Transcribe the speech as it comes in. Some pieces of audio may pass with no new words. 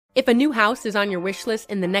If a new house is on your wish list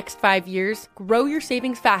in the next 5 years, grow your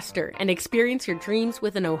savings faster and experience your dreams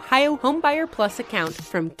with an Ohio Homebuyer Plus account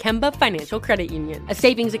from Kemba Financial Credit Union. A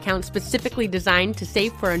savings account specifically designed to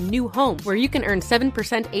save for a new home where you can earn 7%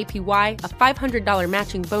 APY, a $500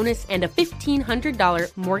 matching bonus, and a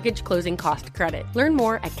 $1,500 mortgage closing cost credit. Learn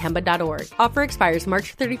more at Kemba.org. Offer expires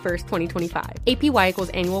March 31st, 2025. APY equals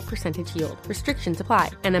annual percentage yield. Restrictions apply.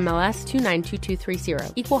 NMLS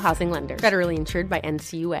 292230. Equal housing lender. Federally insured by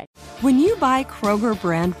NCUA. When you buy Kroger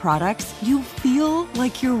brand products, you feel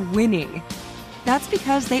like you're winning. That's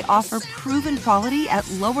because they offer proven quality at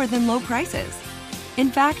lower than low prices. In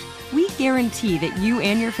fact, we guarantee that you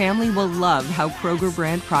and your family will love how Kroger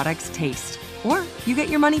brand products taste, or you get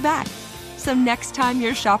your money back. So next time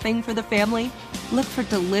you're shopping for the family, look for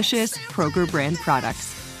delicious Kroger brand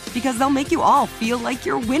products, because they'll make you all feel like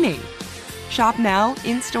you're winning. Shop now,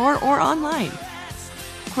 in-store, or online.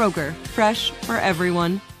 Kroger, fresh for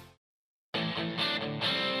everyone.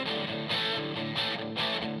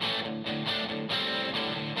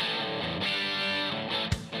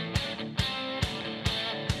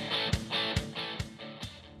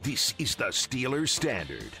 This is the Steelers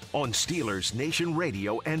Standard on Steelers Nation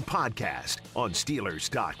Radio and podcast on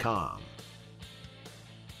Steelers.com.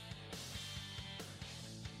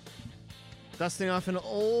 Dusting off an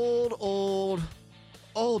old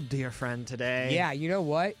dear friend today. Yeah, you know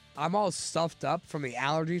what? I'm all stuffed up from the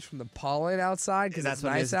allergies from the pollen outside because it's what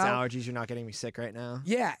it nice is. out. It's allergies. You're not getting me sick right now.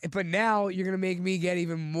 Yeah, but now you're going to make me get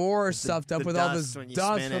even more stuffed up with all this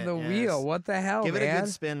dust from the wheel. What the hell, Give man? it a good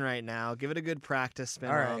spin right now. Give it a good practice spin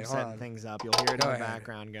while I'm setting things up. You'll hear it in the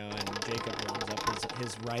background going. Jacob warms up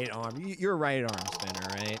his right arm. You're a right arm spinner,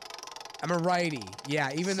 right? I'm a righty.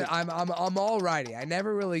 Yeah, even though I'm all righty. I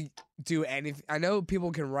never really do anything. I know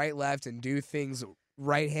people can right, left, and do things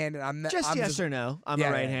right-handed. I'm yes or no. I'm a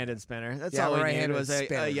right-handed spinner. That's all we needed was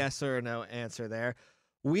a yes or no answer there.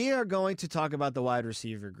 We are going to talk about the wide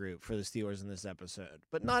receiver group for the Steelers in this episode,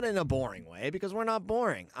 but not in a boring way because we're not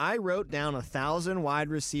boring. I wrote down 1,000 wide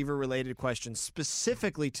receiver-related questions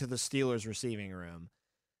specifically to the Steelers receiving room,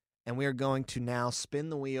 and we are going to now spin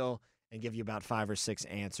the wheel and give you about 5 or 6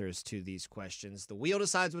 answers to these questions. The wheel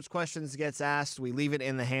decides which questions gets asked. We leave it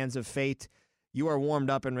in the hands of fate. You are warmed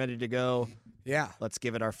up and ready to go. Yeah. Let's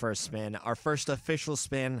give it our first spin, our first official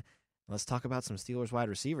spin. Let's talk about some Steelers wide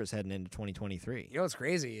receivers heading into 2023. You know what's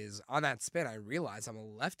crazy is on that spin, I realized I'm a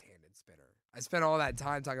left-handed spinner. I spent all that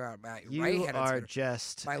time talking about my right-handed spinner. You are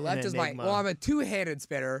just my left is my I'm a two-handed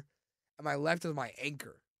spinner, and my left is my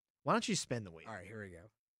anchor. Why don't you spin the wheel? All right, here we go.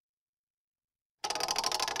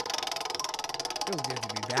 Feels good to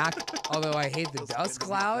be back. Although I hate the dust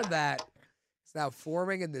cloud that is now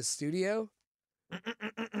forming in this studio.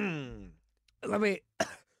 Let me.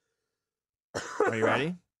 Are you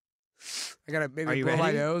ready? I gotta maybe blow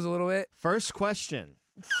my nose a little bit. First question.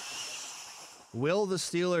 Will the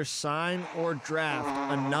Steelers sign or draft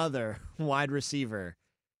another wide receiver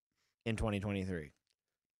in 2023?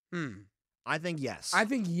 I think yes. I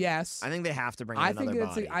think yes. I think they have to bring in another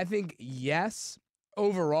body. I think yes.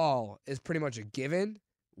 Overall is pretty much a given.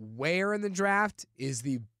 Where in the draft is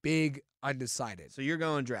the big undecided. So you're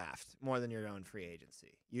going draft more than you're going free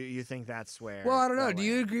agency. You think that's where? Well, I don't know. Do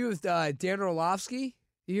you agree with Dan Orlovsky?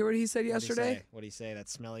 You hear what he said yesterday? What'd he say? That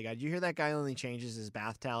smelly guy. Did you hear that guy only changes his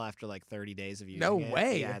bath towel after like 30 days of using it? No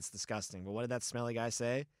way. Yeah, it's disgusting. But what did that smelly guy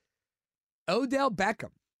say? Odell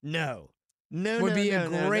Beckham. No. Would be a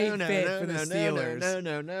great fit for the Steelers.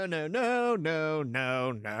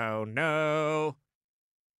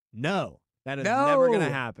 No. That is never going to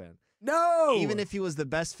happen. No. Even if he was the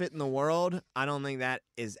best fit in the world, I don't think that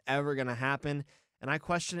is ever going to happen. And I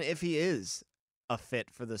question if he is a fit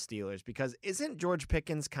for the Steelers because isn't George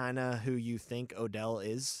Pickens kind of who you think Odell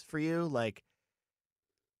is for you? Like,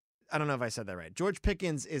 I don't know if I said that right. George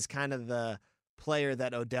Pickens is kind of the player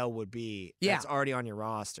that Odell would be that's already on your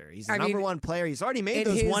roster. He's the number one player. He's already made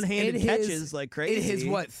those one-handed catches like crazy. In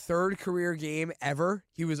his, third career game ever,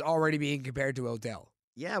 he was already being compared to Odell.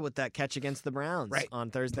 Yeah, with that catch against the Browns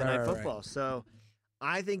on Thursday Night Football. Right. So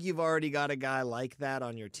I think you've already got a guy like that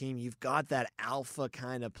on your team. You've got that alpha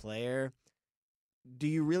kind of player. Do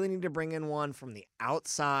you really need to bring in one from the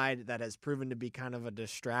outside that has proven to be kind of a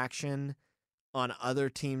distraction on other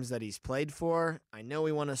teams that he's played for? I know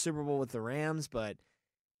he won a Super Bowl with the Rams, but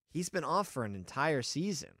he's been off for an entire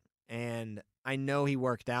season. And I know he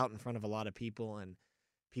worked out in front of a lot of people, and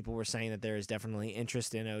people were saying that there is definitely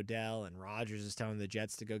interest in Odell, and Rodgers is telling the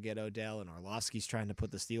Jets to go get Odell, and Orlovsky's trying to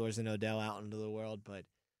put the Steelers and Odell out into the world. But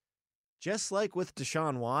just like with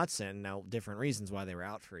Deshaun Watson, now different reasons why they were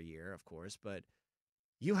out for a year, of course, but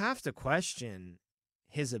you have to question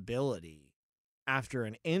his ability after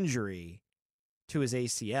an injury to his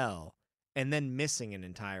ACL and then missing an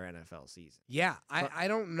entire NFL season. Yeah, I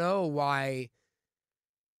don't know why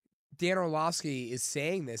Dan Orlovsky is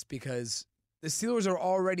saying this, because the Steelers are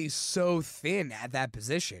already so thin at that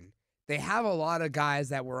position. They have a lot of guys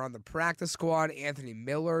that were on the practice squad. Anthony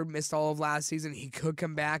Miller missed all of last season. He could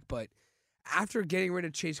come back, but after getting rid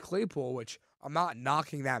of Chase Claypool, which I'm not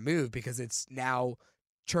knocking that move because it's now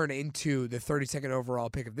turned into the 32nd overall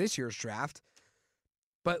pick of this year's draft,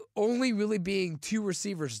 but only really being 2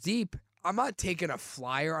 receivers deep, I'm not taking a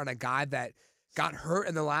flyer on a guy that got hurt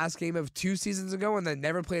in the last game of 2 seasons ago and then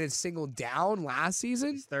never played a single down last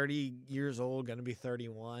season. He's 30 years old, going to be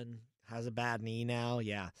 31, has a bad knee now.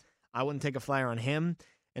 Yeah, I wouldn't take a flyer on him.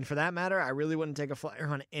 And for that matter, I really wouldn't take a flyer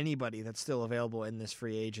on anybody that's still available in this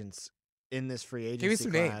free agency Give me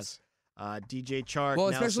some class. names. DJ Chark.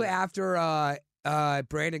 Well, Nelson. especially after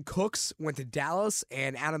Brandon Cooks went to Dallas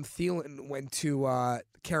and Adam Thielen went to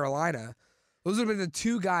Carolina. Those would have been the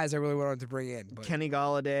 2 guys I really wanted to bring in. But Kenny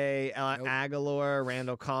Golladay, Aguilar,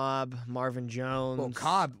 Randall Cobb, Marvin Jones. Well,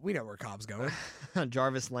 Cobb, we know where Cobb's going.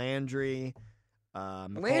 Jarvis Landry.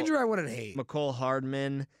 Landry, I wouldn't hate. McCole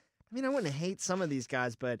Hardman. I mean, I wouldn't hate some of these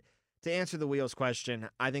guys, but to answer the Wheels question,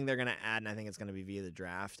 I think they're going to add, and I think it's going to be via the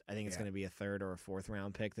draft. I think it's going to be a 3rd or a 4th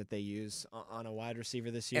round pick that they use on a wide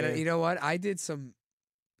receiver this year. And you know what? I did some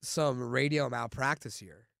radio malpractice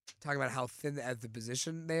here, talking about how thin at the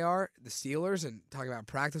position they are, the Steelers, and talking about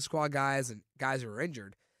practice squad guys and guys who are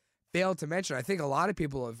injured. Failed to mention, I think a lot of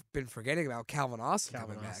people have been forgetting about Calvin Austin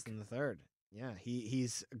coming back. Calvin Austin the third. Yeah,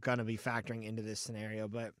 he's going to be factoring into this scenario.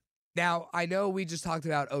 But now, I know we just talked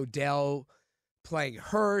about Odell playing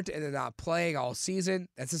hurt and then not playing all season.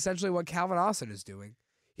 That's essentially what Calvin Austin is doing.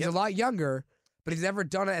 He's a lot younger, but he's never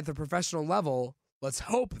done it at the professional level. Let's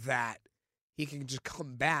hope that he can just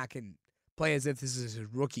come back and play as if this is his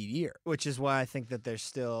rookie year. Which is why I think that there's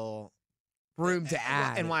still room to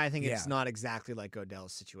add. And why I think it's not exactly like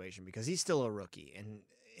Odell's situation, because he's still a rookie. And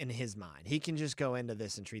in his mind, he can just go into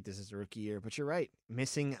this and treat this as a rookie year. But you're right.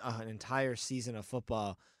 Missing an entire season of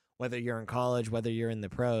football, whether you're in college, whether you're in the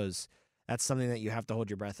pros, that's something that you have to hold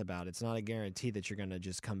your breath about. It's not a guarantee that you're going to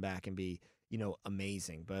just come back and be,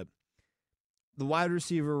 amazing. But the wide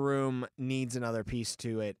receiver room needs another piece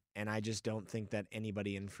to it, and I just don't think that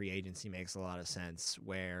anybody in free agency makes a lot of sense,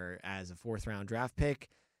 whereas a 4th round draft pick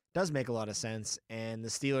does make a lot of sense, and the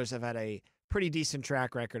Steelers have had a pretty decent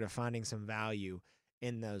track record of finding some value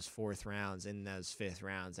in those 4th rounds, in those 5th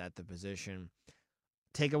rounds at the position.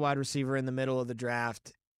 Take a wide receiver in the middle of the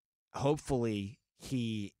draft. Hopefully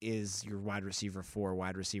he is your wide receiver 4,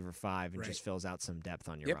 wide receiver 5, and just fills out some depth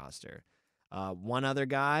on your roster. One other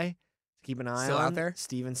guy to keep an eye Still on, out there?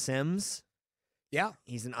 Steven Sims. Yeah.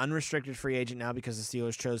 He's an unrestricted free agent now because the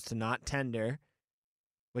Steelers chose to not tender,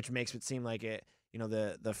 which makes it seem like it.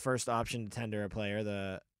 The first option to tender a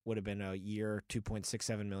player would have been a year,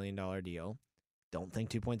 $2.67 million deal. Don't think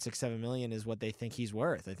 $2.67 million is what they think he's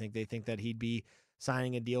worth. I think they think that he'd be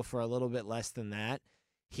signing a deal for a little bit less than that.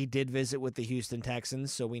 He did visit with the Houston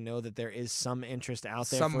Texans, so we know that there is some interest out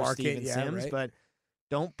there for Steven Sims, but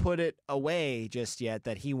don't put it away just yet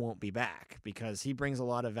that he won't be back, because he brings a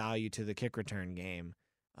lot of value to the kick return game.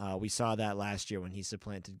 We saw that last year when he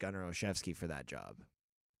supplanted Gunnar Olszewski for that job.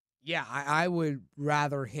 Yeah, I would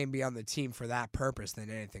rather him be on the team for that purpose than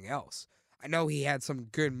anything else. I know he had some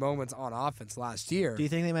good moments on offense last year. Do you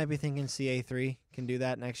think they might be thinking CA3 can do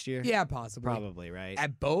that next year? Yeah, possibly. Probably, right?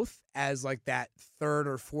 At both, as like that 3rd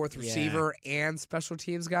or 4th receiver and special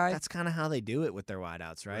teams guy. That's kind of how they do it with their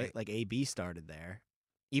wideouts, right? Like AB started there.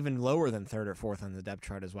 Even lower than 3rd or 4th on the depth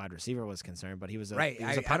chart as wide receiver was concerned, but he was a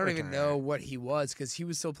I don't even know what he was, because he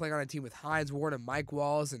was still playing on a team with Hines Ward and Mike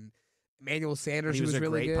Walls and Emmanuel Sanders. He was a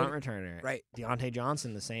really great good punt returner. Right. Deontay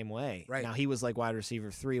Johnson the same way. Right. Now he was like wide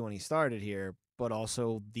receiver 3 when he started here, but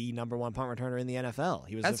also the number 1 punt returner in the NFL.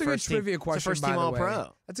 He was That's a good trivia question. First team All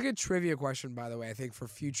Pro. That's a good trivia question, by the way. I think for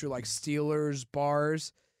future like Steelers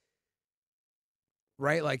bars,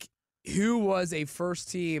 right? Like, who was a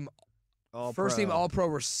first team All Pro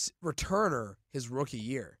returner his rookie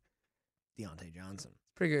year? Deontay Johnson.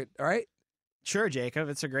 Pretty good. All right. Sure, Jacob.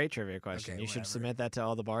 It's a great trivia question. Okay, you should submit that to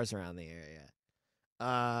all the bars around the area.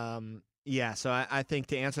 So I think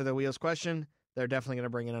to answer the Wheels question, they're definitely going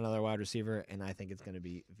to bring in another wide receiver, and I think it's going to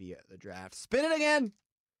be via the draft. Spin it again!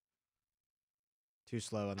 Too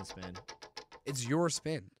slow on the spin. It's your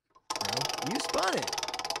spin, bro. You spun it.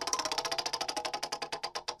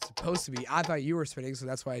 It's supposed to be. I thought you were spinning, so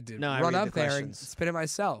that's why I did. No, run I read up the there questions. and spin it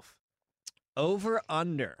myself. Over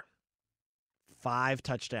under 5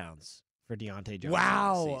 touchdowns for Deontay Johnson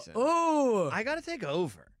Wow. this season. Ooh. I got to take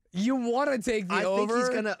over. You want to take the over? I think he's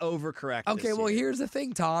going to overcorrect. Okay, well, here's the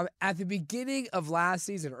thing, Tom. At the beginning of last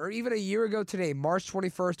season, or even a year ago today, March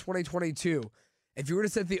 21st, 2022, if you were to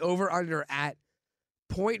set the over-under at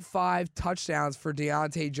 0.5 touchdowns for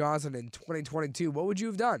Deontay Johnson in 2022, what would you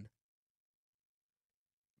have done?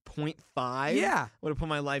 0.5? Yeah. Would have put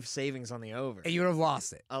my life savings on the over. And you would have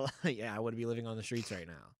lost it. Yeah, I would be living on the streets right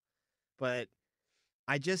now. But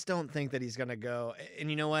I just don't think that he's going to go. And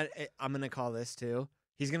you know what? I'm going to call this too.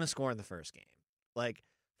 He's going to score in the first game. Like,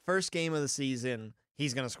 first game of the season,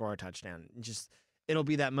 he's going to score a touchdown. It'll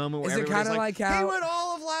be that moment where everybody's like how he went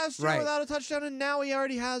all of last year without a touchdown, and now he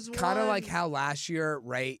already has one. Kind of like how last year,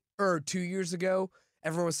 right, or 2 years ago,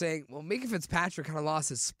 everyone was saying, well, Minka Fitzpatrick kind of lost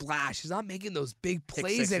his splash. He's not making those big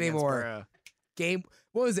plays anymore. What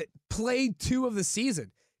was it? Play 2 of the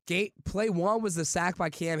season. Play 1 was the sack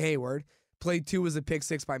by Cam Hayward. Play 2 was a pick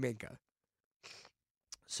 6 by Minka.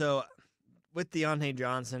 So, with Deontay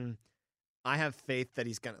Johnson, I have faith that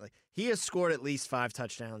he's going to, he has scored at least 5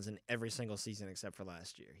 touchdowns in every single season except for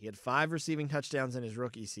last year. He had 5 receiving touchdowns in his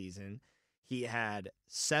rookie season. He had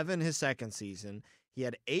 7 his second season. He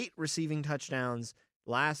had 8 receiving touchdowns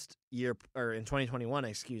last year, or in 2021,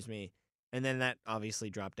 excuse me. And then that obviously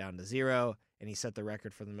dropped down to 0, and he set the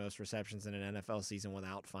record for the most receptions in an NFL season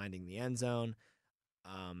without finding the end zone.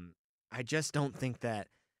 I just don't think that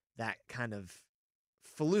kind of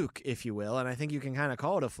fluke, if you will, and I think you can kind of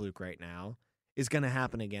call it a fluke right now, is going to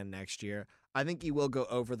happen again next year. I think he will go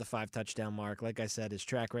over the 5 touchdown mark. Like I said, his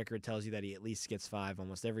track record tells you that he at least gets 5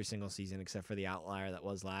 almost every single season except for the outlier that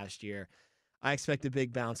was last year. I expect a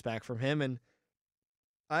big bounce back from him, and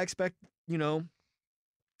I expect,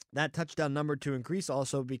 that touchdown number to increase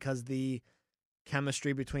also because the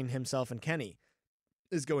chemistry between himself and Kenny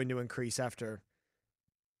is going to increase after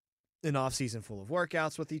an offseason full of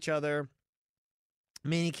workouts with each other.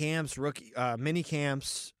 Mini camps,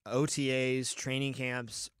 OTAs, training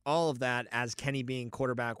camps, all of that as Kenny being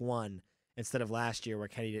quarterback 1 instead of last year where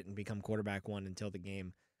Kenny didn't become quarterback 1 until the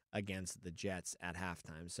game against the Jets at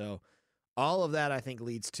halftime. So all of that I think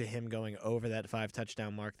leads to him going over that 5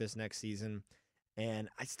 touchdown mark this next season. And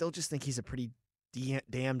I still just think he's a pretty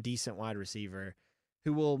damn decent wide receiver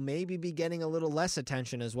who will maybe be getting a little less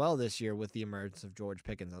attention as well this year with the emergence of George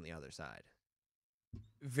Pickens on the other side.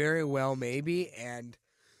 Very well, maybe, and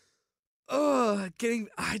I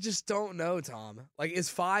just don't know, Tom. Is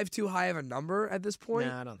 5 too high of a number at this point?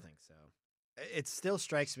 No, I don't think so. It still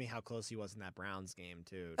strikes me how close he was in that Browns game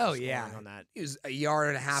too. Oh yeah, on that, he was a yard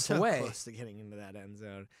and a half away, close to getting into that end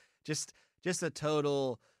zone. Just a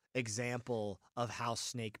total example of how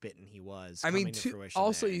snake bitten he was. I mean,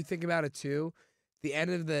 also you think about it too. The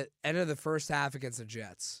end of the first half against the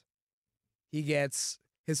Jets, he gets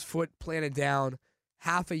his foot planted down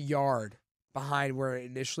half a yard behind where it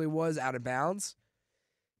initially was, out of bounds.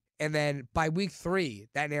 And then by week 3,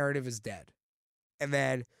 that narrative is dead. And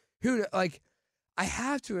then I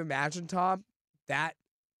have to imagine, Tom, that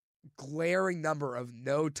glaring number of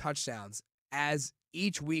no touchdowns as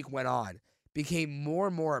each week went on became more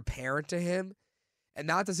and more apparent to him. And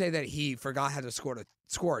not to say that he forgot how to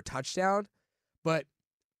score a touchdown, but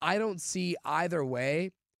I don't see either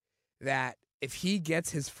way that if he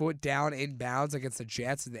gets his foot down in bounds against the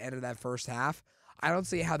Jets at the end of that first half, I don't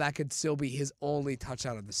see how that could still be his only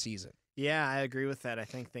touchdown of the season. Yeah, I agree with that. I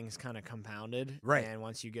think things kind of compounded. Right. And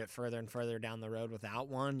once you get further and further down the road without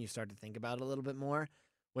one, you start to think about it a little bit more,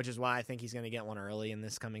 which is why I think he's going to get one early in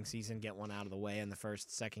this coming season, get one out of the way in the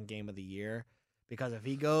second game of the year. Because if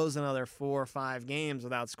he goes another 4 or 5 games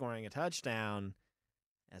without scoring a touchdown,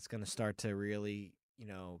 that's going to start to really,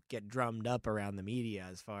 get drummed up around the media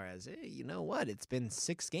as far as, hey, you know what? It's been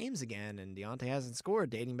 6 games again, and Deontay hasn't scored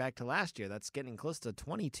dating back to last year. That's getting close to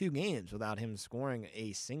 22 games without him scoring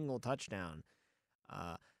a single touchdown.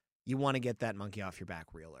 You want to get that monkey off your back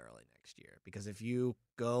real early next year, because if you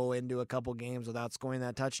go into a couple games without scoring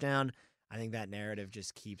that touchdown, I think that narrative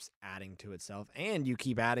just keeps adding to itself, and you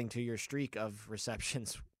keep adding to your streak of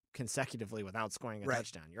receptions consecutively without scoring a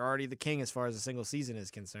touchdown. You're already the king as far as a single season is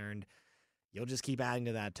concerned. You'll just keep adding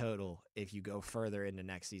to that total if you go further into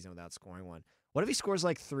next season without scoring one. What if he scores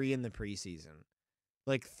 3 in the preseason?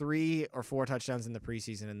 3 or 4 touchdowns in the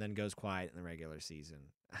preseason and then goes quiet in the regular season?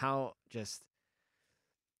 How just...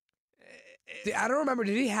 I don't remember.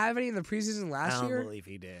 Did he have any in the preseason last year? I don't believe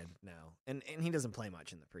he did, no. And he doesn't play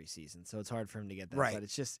much in the preseason, so it's hard for him to get that. Right. But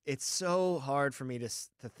it's so hard for me to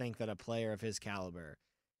think that a player of his caliber,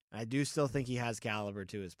 I do still think he has caliber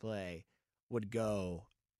to his play, would go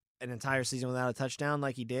an entire season without a touchdown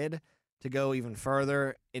like he did, to go even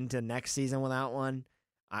further into next season without one.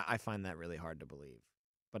 I find that really hard to believe.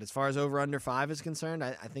 But as far as over under 5 is concerned,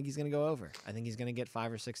 I think he's going to go over. I think he's going to get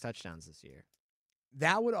 5 or 6 touchdowns this year.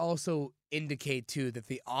 That would also indicate, too, that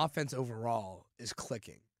the offense overall is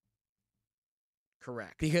clicking.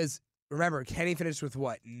 Correct. Because, remember, Kenny finished with,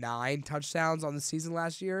 9 touchdowns on the season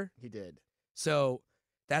last year? He did. So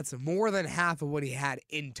that's more than half of what he had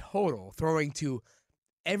in total, throwing to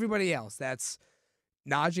everybody else. That's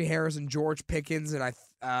Najee Harris and George Pickens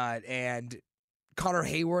and Connor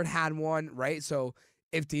Hayward had one, right? So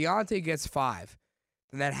if Deontay gets 5,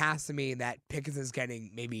 then that has to mean that Pickens is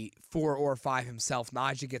getting maybe 4 or 5 himself.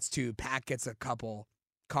 Najee gets 2, Pat gets a couple,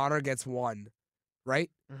 Connor gets 1, right?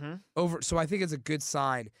 Mm-hmm. So I think it's a good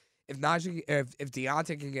sign if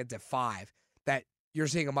Deontay can get to 5, that you're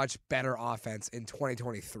seeing a much better offense in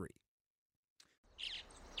 2023.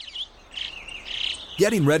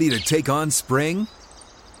 Getting ready to take on spring?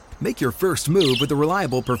 Make your first move with the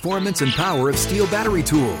reliable performance and power of Steel battery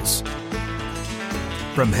tools.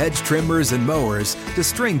 From hedge trimmers and mowers to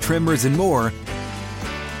string trimmers and more,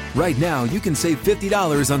 right now you can save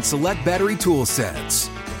 $50 on select battery tool sets.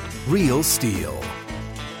 Real Steel.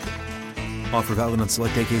 Offer valid on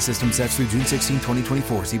select AK system sets through June 16,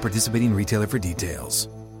 2024. See participating retailer for details.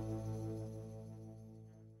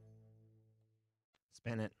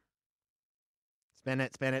 Spin it. Spin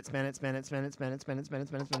it, spin it, spin it, spin it, spin it, spin it, spin it, spin it,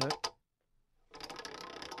 spin it, spin it.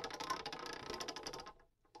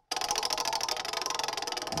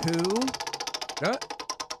 Who?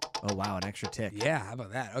 Oh, wow, an extra tick. Yeah, how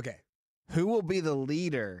about that? Okay. Who will be the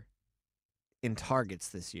leader in targets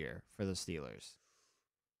this year for the Steelers?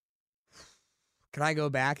 Can I go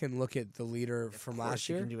back and look at the leader from last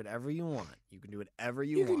year? You can do whatever you want. You can do whatever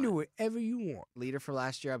you You want. can do whatever you want. Leader for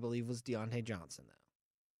last year, I believe, was Deontay Johnson, though.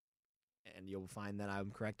 And you'll find that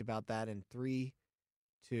I'm correct about that in 3,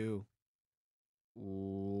 2,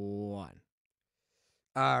 1.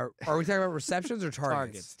 Are we talking about receptions or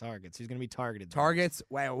targets? Targets. Who's going to be targeted? Targets.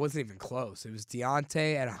 Wow, it wasn't even close. It was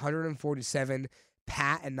Deontay at 147,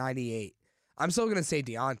 Pat at 98. I'm still going to say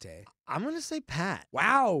Deontay. I'm going to say Pat.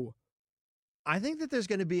 Wow. I think that there's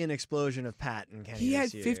going to be an explosion of Pat and Kenny He had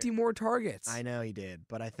this year. 50 more targets. I know he did,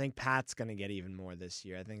 but I think Pat's going to get even more this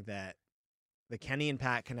year. I think that the Kenny and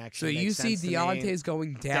Pat connection. So you see Deontay's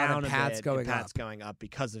going down and Pat's going up. Pat's going up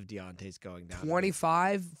because of Deontay's going down.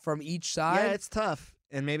 25 from each side? Yeah, it's tough.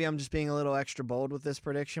 And maybe I'm just being a little extra bold with this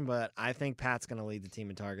prediction, but I think Pat's going to lead the team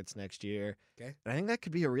in targets next year. Okay. And I think that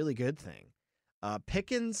could be a really good thing.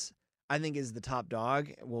 Pickens, I think, is the top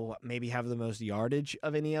dog. Will maybe have the most yardage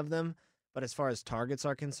of any of them. But as far as targets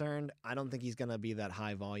are concerned, I don't think he's going to be that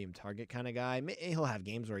high-volume target kind of guy. He'll have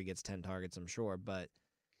games where he gets 10 targets, I'm sure. But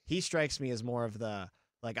he strikes me as more of the,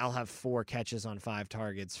 I'll have 4 catches on 5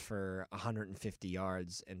 targets for 150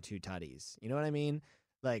 yards and 2 tutties. You know what I mean?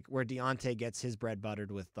 Where Deontay gets his bread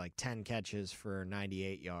buttered with, 10 catches for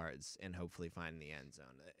 98 yards and hopefully find the end zone.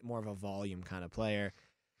 More of a volume kind of player.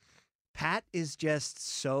 Pat is just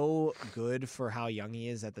so good for how young he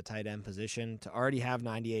is at the tight end position. To already have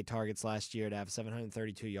 98 targets last year, to have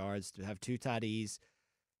 732 yards, to have 2 tutties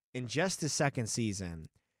in just his second season.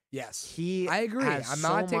 Yes. I agree. I'm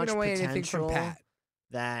not taking away anything from Pat.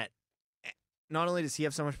 That not only does he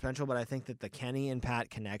have so much potential, but I think that the Kenny and Pat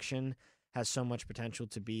connection has so much potential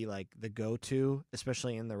to be the go-to,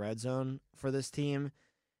 especially in the red zone for this team,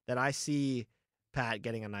 that I see Pat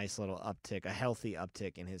getting a nice little uptick, a healthy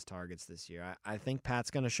uptick in his targets this year. I think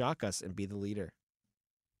Pat's going to shock us and be the leader.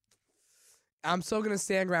 I'm still going to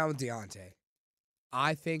stand ground with Deontay.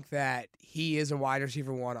 I think that he is a wide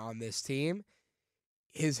receiver 1 on this team.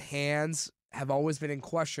 His hands have always been in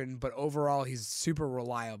question, but overall he's super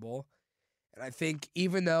reliable. And I think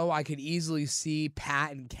even though I could easily see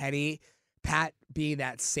Pat being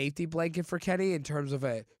that safety blanket for Kenny in terms of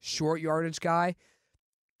a short yardage guy,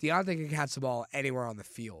 Deontay can catch the ball anywhere on the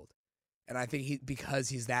field. And I think because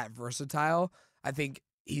he's that versatile, I think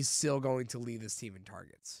he's still going to lead this team in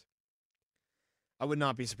targets. I would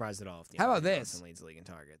not be surprised at all if How about Deontay this? Johnson leads the league in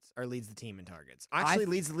targets, or leads the team in targets. Actually,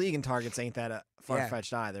 leads the league in targets ain't that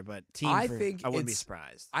far-fetched either, but I wouldn't be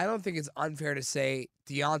surprised. I don't think it's unfair to say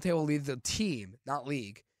Deontay will lead the team, not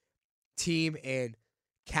league, team in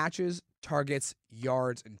catches, targets,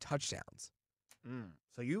 yards, and touchdowns.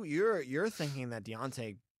 So you're thinking that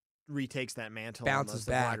Deontay retakes that mantle, bounces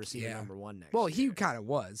back, back, wide receiver number 1 next Well, year. he kind of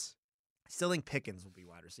was. I still think Pickens will be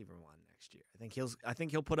wide receiver 1 next year. I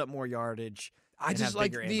think he'll put up more yardage. I just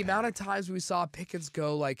like the amount of times we saw Pickens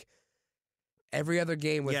go every other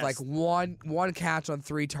game with one catch on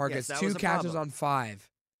 3 targets, 2 catches on 5.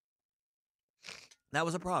 That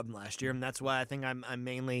was a problem last year, and that's why I think I'm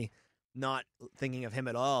mainly not thinking of him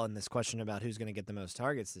at all in this question about who's going to get the most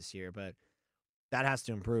targets this year. But that has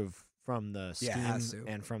to improve from the Yeah, it has scheme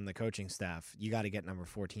to. and from the coaching staff. You got to get number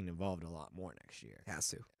 14 involved a lot more next year. Has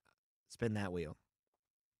to. Spin that wheel.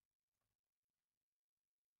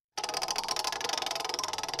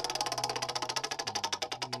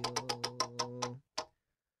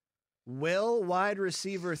 Will wide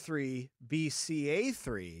receiver 3 be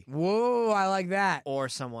CA3 Whoa, I like that. or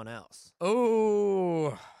someone else?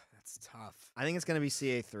 Oh, that's tough. I think it's going to be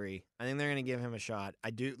CA3. I think they're going to give him a shot. I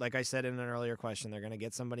do, like I said in an earlier question, they're going to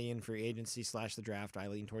get somebody in free agency / the draft. I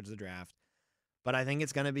lean towards the draft. But I think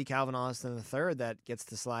it's going to be Calvin Austin III that gets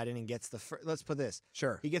to slide in and gets the let's put this.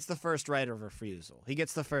 Sure. He gets the first right of refusal. He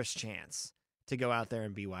gets the first chance to go out there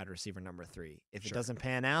and be wide receiver number 3. If it doesn't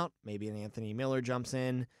pan out, maybe an Anthony Miller jumps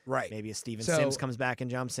in. Right. Maybe a Steven Sims comes back and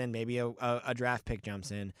jumps in. Maybe a draft pick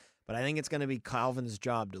jumps in. But I think it's going to be Calvin's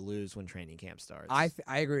job to lose when training camp starts. I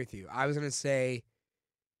agree with you. I was going to say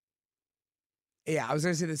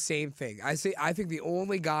the same thing. I think the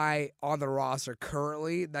only guy on the roster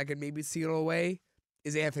currently that could maybe seal it away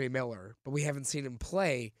is Anthony Miller, but we haven't seen him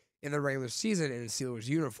play in the regular season in a Steelers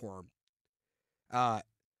uniform.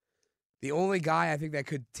 The only guy I think that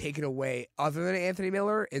could take it away other than Anthony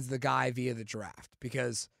Miller is the guy via the draft,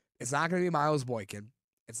 because it's not going to be Miles Boykin.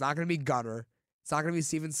 It's not going to be Gunner. It's not going to be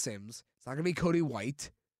Steven Sims. It's not going to be Cody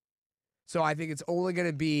White. So I think it's only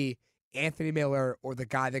going to be Anthony Miller or the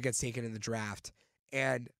guy that gets taken in the draft.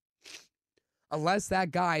 And unless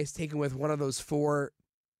that guy is taken with one of those 4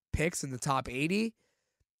 picks in the top 80,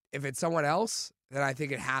 if it's someone else, then I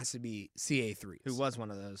think it has to be CA3. Who was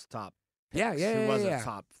one of those top Yeah, picks, yeah, who was yeah. a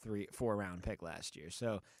top 4 round pick last year.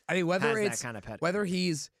 So I mean, whether has that it's kind of pedigree. whether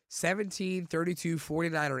he's 17, 32,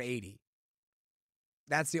 49, or 80,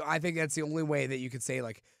 I think that's the only way that you could say,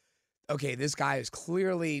 like, okay, this guy is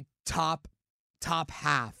clearly top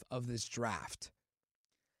half of this draft.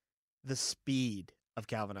 The speed of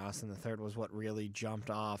Calvin Austin III was what really jumped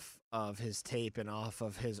off of his tape and off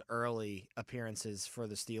of his early appearances for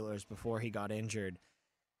the Steelers before he got injured.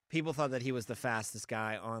 People thought that he was the fastest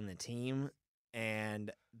guy on the team,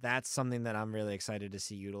 and that's something that I'm really excited to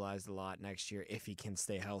see utilized a lot next year if he can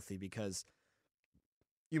stay healthy, because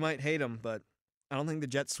you might hate him, but I don't think the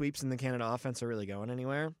jet sweeps in the Canada offense are really going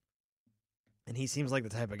anywhere. And he seems like the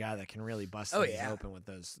type of guy that can really bust things open with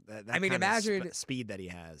those. That I mean, kind of imagine speed that he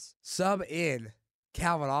has. Sub in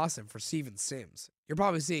Calvin Austin for Steven Sims. You're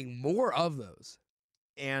probably seeing more of those.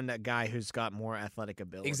 And a guy who's got more athletic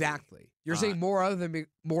ability. Exactly. You're seeing more of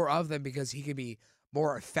them because he can be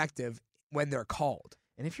more effective when they're called.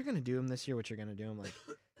 And if you're going to do him this year, what you're going to do him, like,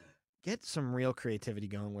 get some real creativity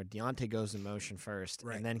going where Deontay goes in motion first,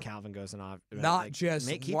 and then Calvin goes in off. Not like, just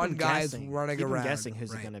keep one him guy's guessing. running keep around. Him guessing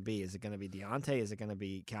who's it Right. going to be. Is it going to be Deontay? Is it going to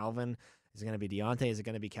be Calvin? Is it going to be Deontay? Is it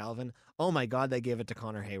going to be Calvin? Oh, my God, they gave it to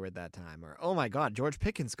Connor Hayward that time. Or, oh, my God, George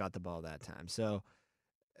Pickens got the ball that time. So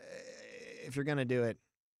if you're going to do it,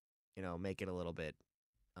 make it a little bit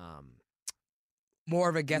more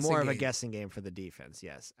of a guessing game for the defense.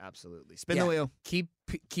 Yes, absolutely. Spin the wheel. Keep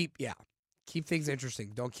things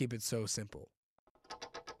interesting. Don't keep it so simple.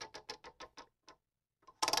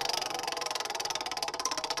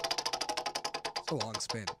 It's a long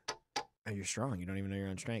spin. Oh, you're strong. You don't even know your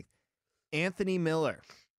own strength. Anthony Miller.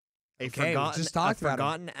 A Okay, we just talked about him.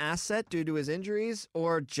 forgotten asset due to his injuries,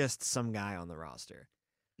 or just some guy on the roster?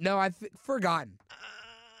 No, forgotten.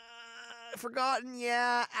 Forgotten,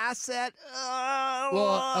 yeah. Asset.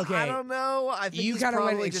 Well, okay. I don't know. I think You he's kind of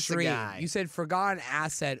went probably just a extreme. guy. You said forgotten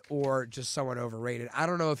asset or just someone overrated. I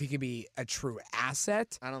don't know if he could be a true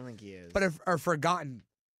asset, I don't think he is. but a forgotten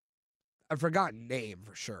name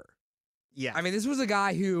for sure. yeah, I mean, this was a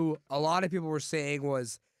guy who a lot of people were saying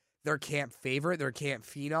was their camp favorite, their camp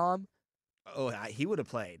phenom. he would have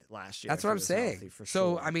played last year. That's if what he I'm was saying. healthy, for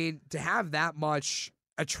So, sure. I mean, to have that much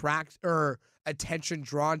attention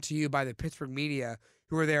drawn to you by the Pittsburgh media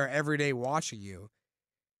who are there every day watching you,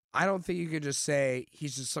 I don't think you can just say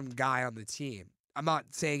he's just some guy on the team. I'm not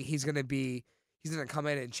saying he's going to come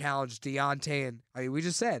in and challenge Deontay. And I mean, we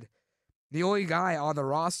just said the only guy on the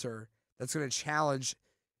roster that's going to challenge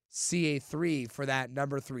CA3 for that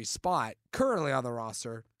number 3 spot currently on the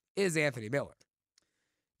roster is Anthony Miller.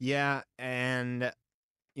 Yeah, and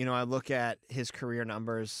I look at his career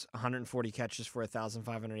numbers: 140 catches for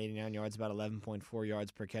 1,589 yards, about 11.4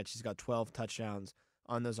 yards per catch. He's got 12 touchdowns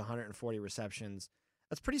on those 140 receptions.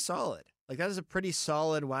 That's pretty solid. Like, that is a pretty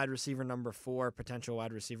solid wide receiver number 4, potential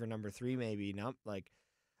wide receiver number 3, maybe.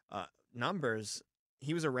 Numbers.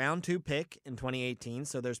 He was a round 2 pick in 2018,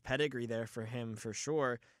 so there's pedigree there for him for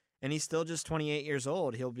sure. And he's still just 28 years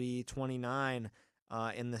old. He'll be 29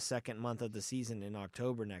 in the second month of the season in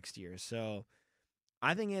October next year. So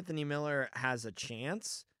I think Anthony Miller has a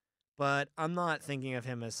chance, But I'm not thinking of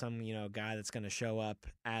him as some, guy that's going to show up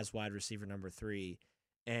as wide receiver number 3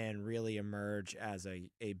 and really emerge as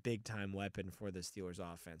a big-time weapon for the Steelers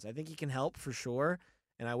offense. I think he can help for sure,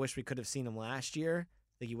 and I wish we could have seen him last year.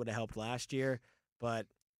 I think he would have helped last year, but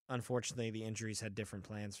unfortunately the injuries had different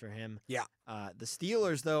plans for him. Yeah. The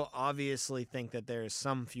Steelers, though, obviously think that there is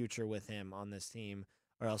some future with him on this team,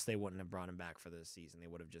 or else they wouldn't have brought him back for this season. They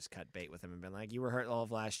would have just cut bait with him and been like, you were hurt all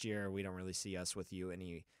of last year. We don't really see us with you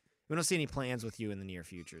we don't see any plans with you in the near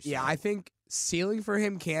future. So. Yeah, I think ceiling for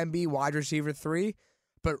him can be wide receiver 3,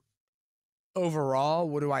 but overall,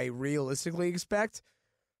 what do I realistically expect?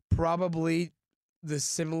 Probably the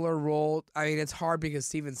similar role. I mean, it's hard because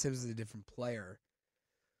Steven Sims is a different player.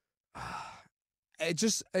 It's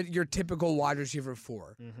just your typical wide receiver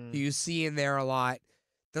 4. Mm-hmm. You see in there a lot.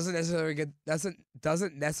 Doesn't necessarily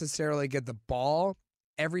get the ball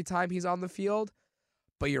every time he's on the field,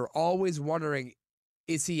 but you're always wondering,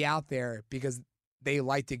 is he out there because they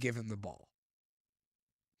like to give him the ball?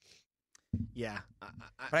 Yeah,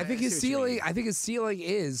 but I think his ceiling. I think his ceiling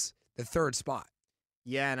is the 3rd spot.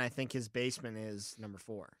 Yeah, and I think his basement is number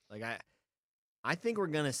 4. Like I think we're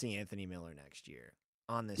gonna see Anthony Miller next year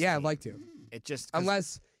on this. Yeah, team. I'd like to. It just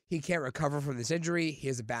unless he can't recover from this injury, he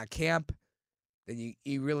has a bad camp, then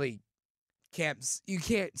you really can't. You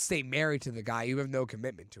can't stay married to the guy. You have no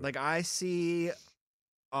commitment to him. Like I see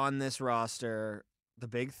on this roster. The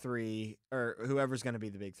big 3, or whoever's going to be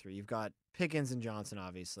the big 3. You've got Pickens and Johnson,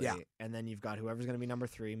 obviously. Yeah. And then you've got whoever's going to be number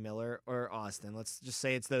 3, Miller or Austin. Let's just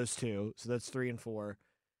say it's those 2. So that's 3 and 4.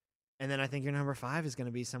 And then I think your number 5 is going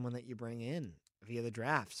to be someone that you bring in via the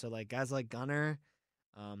draft. So like guys like Gunner,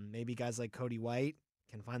 maybe guys like Cody White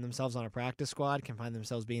can find themselves on a practice squad, can find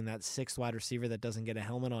themselves being that 6th wide receiver that doesn't get a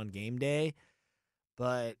helmet on game day.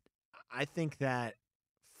 But I think that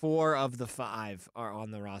 4 of the 5 are on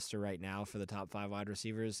the roster right now for the top 5 wide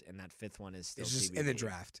receivers, and that 5th one is still it's just TBD. in the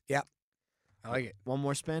draft. Yep, I like it. One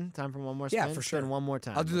more spin. Time for one more spin. Yeah, for sure. Spin one more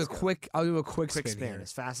time. I'll do Let's a go. quick spin here.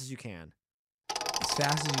 as fast as you can. As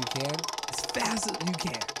fast as you can. As fast as you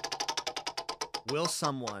can. Will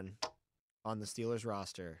someone on the Steelers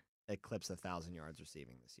roster eclipse 1,000 yards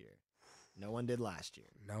receiving this year? No one did last year.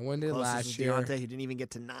 No one did Closest last was year. Deontay, who didn't even get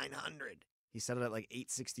to 900. He set it at like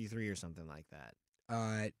 863 or something like that.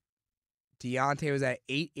 Deontay was at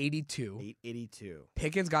 882. 882.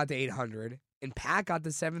 Pickens got to 800, and Pat got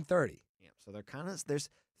to 730. Yeah, so they're there's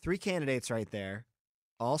 3 candidates right there,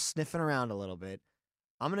 all sniffing around a little bit.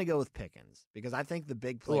 I'm gonna go with Pickens because I think the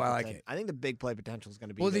big play. I like it. I think the big play potential is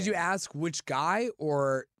gonna be. Well, did there. you ask which guy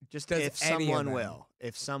or Just does if any of someone them? will?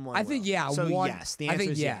 If someone, I think will. yeah. So one, yes, the I answer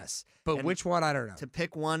think is yes. But And which one? I don't know. To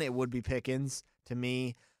pick one, it would be Pickens. To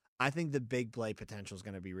me, I think the big play potential is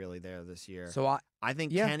going to be really there this year. So I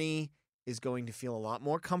think yeah. Kenny is going to feel a lot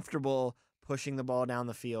more comfortable pushing the ball down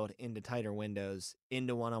the field into tighter windows,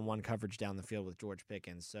 into one-on-one coverage down the field with George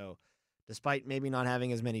Pickens. So despite maybe not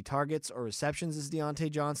having as many targets or receptions as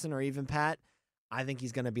Deontay Johnson or even Pat, I think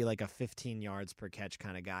he's going to be like a 15 yards per catch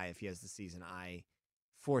kind of guy if he has the season I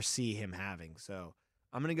foresee him having. So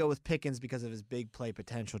I'm going to go with Pickens because of his big play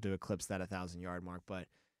potential to eclipse that 1,000-yard mark. But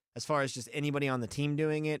as far as just anybody on the team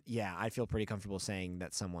doing it, yeah, I feel pretty comfortable saying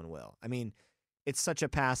that someone will. I mean, it's such a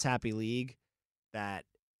pass-happy league that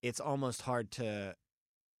it's almost hard to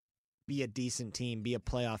be a decent team, be a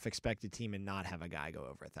playoff-expected team, and not have a guy go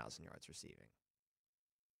over 1,000 yards receiving.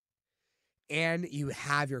 And you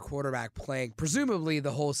have your quarterback playing presumably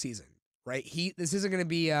the whole season, right? This isn't going to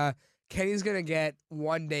be Kenny's going to get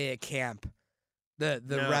one day at camp the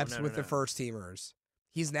reps with the first teamers.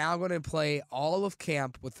 He's now going to play all of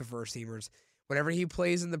camp with the first teamers. Whenever he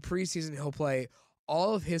plays in the preseason, he'll play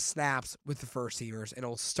all of his snaps with the first teamers, and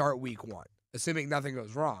he'll start week 1, assuming nothing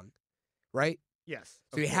goes wrong, right? Yes.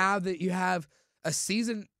 So you have a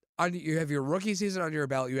season you have your rookie season under your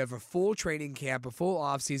belt. You have a full training camp, a full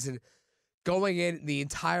off season, going in the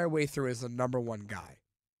entire way through as the number 1 guy.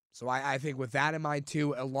 So I think with that in mind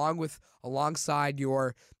too, alongside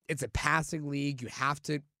it's a passing league. You have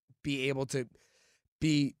to be able to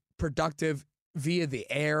be productive via the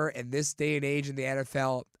air in this day and age in the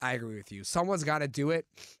NFL. I agree with you. Someone's got to do it.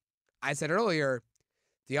 I said earlier,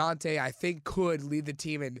 Deontay, I think, could lead the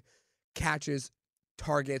team in catches,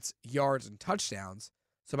 targets, yards, and touchdowns.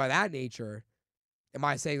 So by that nature, am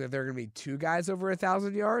I saying that there are going to be 2 guys over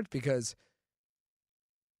 1,000 yards? Because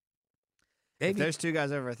if there's 2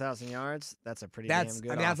 guys over 1,000 yards, that's a pretty damn good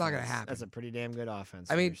offense. That's not going to happen. That's a pretty damn good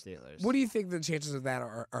offense for your Steelers. What do you think the chances of that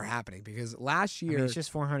are happening? Because last year... it's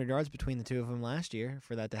just 400 yards between the 2 of them last year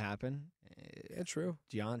for that to happen. Yeah, true.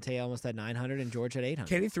 Deontay almost had 900 and George had 800.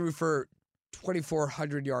 Kenny threw for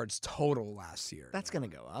 2,400 yards total last year. That's going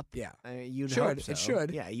to go up. Yeah. You'd hope so. It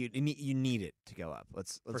should. Yeah, you need it to go up.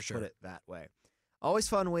 Let's sure. put it that way. Always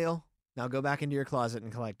fun, Wheel. Now go back into your closet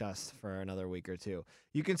and collect dust for another week or two.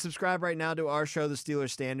 You can subscribe right now to our show, The Steelers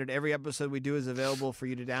Standard. Every episode we do is available for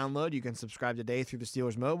you to download. You can subscribe today through the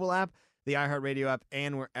Steelers mobile app, the iHeartRadio app,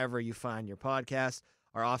 and wherever you find your podcasts.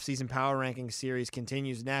 Our off-season power ranking series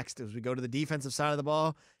continues next as we go to the defensive side of the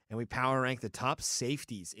ball and we power rank the top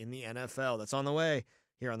safeties in the NFL. That's on the way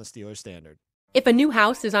here on the Steelers Standard. If a new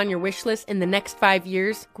house is on your wish list in the next 5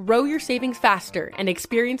 years, grow your savings faster and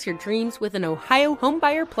experience your dreams with an Ohio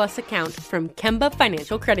Homebuyer Plus account from Kemba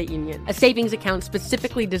Financial Credit Union. A savings account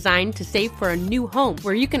specifically designed to save for a new home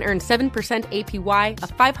where you can earn 7% APY,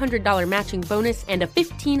 a $500 matching bonus, and a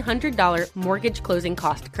 $1,500 mortgage closing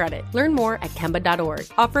cost credit. Learn more at Kemba.org.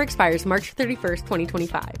 Offer expires March 31st,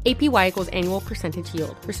 2025. APY equals annual percentage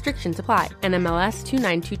yield. Restrictions apply. NMLS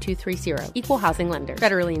 292230. Equal housing lender.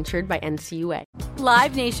 Federally insured by NCUA.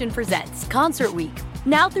 Live Nation presents Concert Week.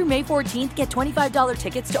 Now through May 14th, get $25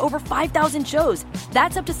 tickets to over 5,000 shows.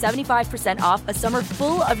 That's up to 75% off a summer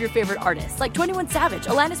full of your favorite artists like 21 Savage,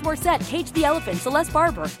 Alanis Morissette, Cage the Elephant, Celeste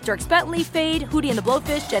Barber, Dierks Bentley, Fade, Hootie and the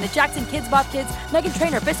Blowfish, Janet Jackson, Kidz Bop Kids, Meghan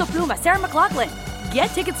Trainor, Peso Pluma, Sarah McLachlan. Get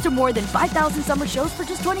tickets to more than 5,000 summer shows for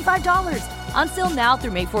just $25. Until now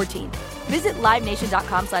through May 14th. Visit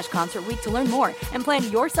LiveNation.com/Concert Week to learn more and plan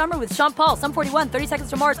your summer with Sean Paul, Sum 41, 30 Seconds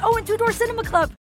to Mars, and Two Door Cinema Club.